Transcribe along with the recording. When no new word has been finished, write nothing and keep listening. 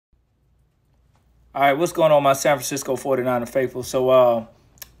All right, what's going on, my San Francisco 49er faithful? So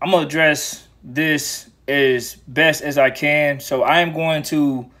I'm going to address this as best as I can. So I am going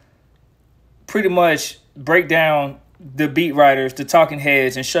to pretty much break down the beat writers, the talking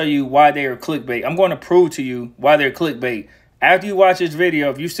heads, and show you why they are clickbait. I'm going to prove to you why they're clickbait. After you watch this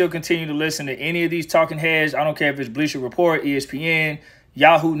video, if you still continue to listen to any of these talking heads, I don't care if it's Bleacher Report, ESPN,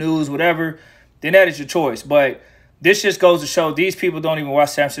 Yahoo News, whatever, then that is your choice. But this just goes to show these people don't even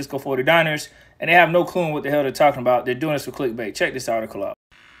watch San Francisco 49ers, and they have no clue what the hell they're talking about. They're doing this for clickbait. Check this article out.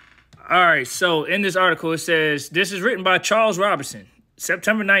 All right, so in this article, it says, this is written by Charles Robinson,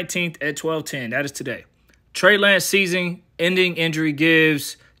 September 19th at 12:10. That is today. Trey Lance season-ending injury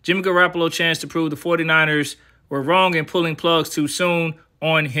gives Jimmy Garoppolo a chance to prove the 49ers were wrong in pulling plugs too soon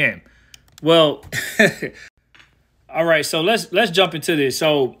on him. Well, all right, so let's jump into this.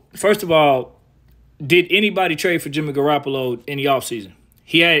 So, first of all, did anybody trade for Jimmy Garoppolo in the offseason?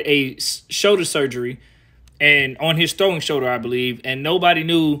 He had a shoulder surgery and on his throwing shoulder, I believe, and nobody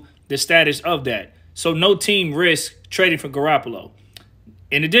knew the status of that. So no team risked trading for Garoppolo.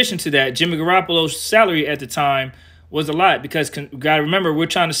 In addition to that, Jimmy Garoppolo's salary at the time was a lot because you got to remember, we're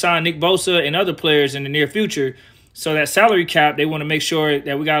trying to sign Nick Bosa and other players in the near future. So that salary cap, they want to make sure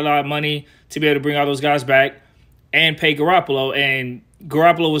that we got a lot of money to be able to bring all those guys back and pay Garoppolo. And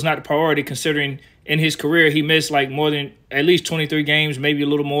Garoppolo was not the priority considering in his career he missed like more than at least 23 games, maybe a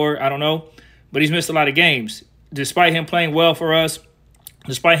little more. I don't know. But he's missed a lot of games. Despite him playing well for us,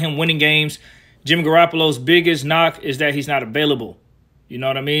 despite him winning games, Jimmy Garoppolo's biggest knock is that he's not available. You know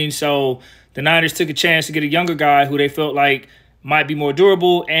what I mean? So the Niners took a chance to get a younger guy who they felt like might be more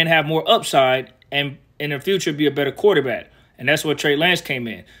durable and have more upside and in the future be a better quarterback. And that's where Trey Lance came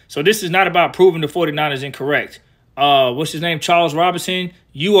in. So this is not about proving the 49ers incorrect. What's his name? Charles Robinson.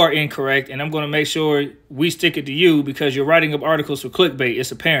 You are incorrect, and I'm going to make sure we stick it to you because you're writing up articles for clickbait. It's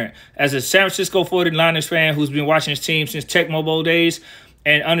apparent. As a San Francisco 49ers fan who's been watching his team since Tecmo Bowl days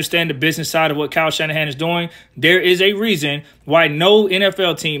and understand the business side of what Kyle Shanahan is doing, there is a reason why no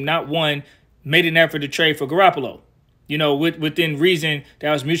NFL team, not one, made an effort to trade for Garoppolo. You know, within reason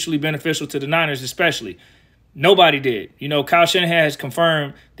that was mutually beneficial to the Niners especially. Nobody did. You know, Kyle Shanahan has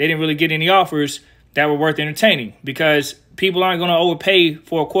confirmed they didn't really get any offers that were worth entertaining because people aren't going to overpay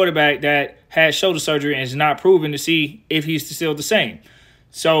for a quarterback that had shoulder surgery and is not proven to see if he's still the same.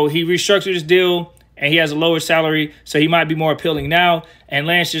 So he restructured his deal and he has a lower salary, so he might be more appealing now. And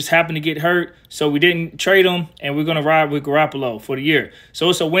Lance just happened to get hurt, so we didn't trade him, and we're going to ride with Garoppolo for the year. So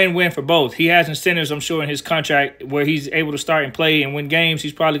it's a win-win for both. He has incentives, I'm sure, in his contract where he's able to start and play and win games.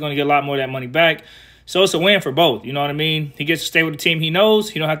 He's probably going to get a lot more of that money back. So it's a win for both, you know what I mean? He gets to stay with the team he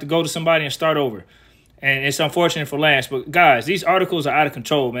knows. He don't have to go to somebody and start over. And it's unfortunate for Lance. But, guys, these articles are out of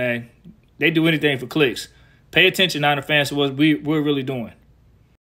control, man. They do anything for clicks. Pay attention, Niner fans, to what we're really doing.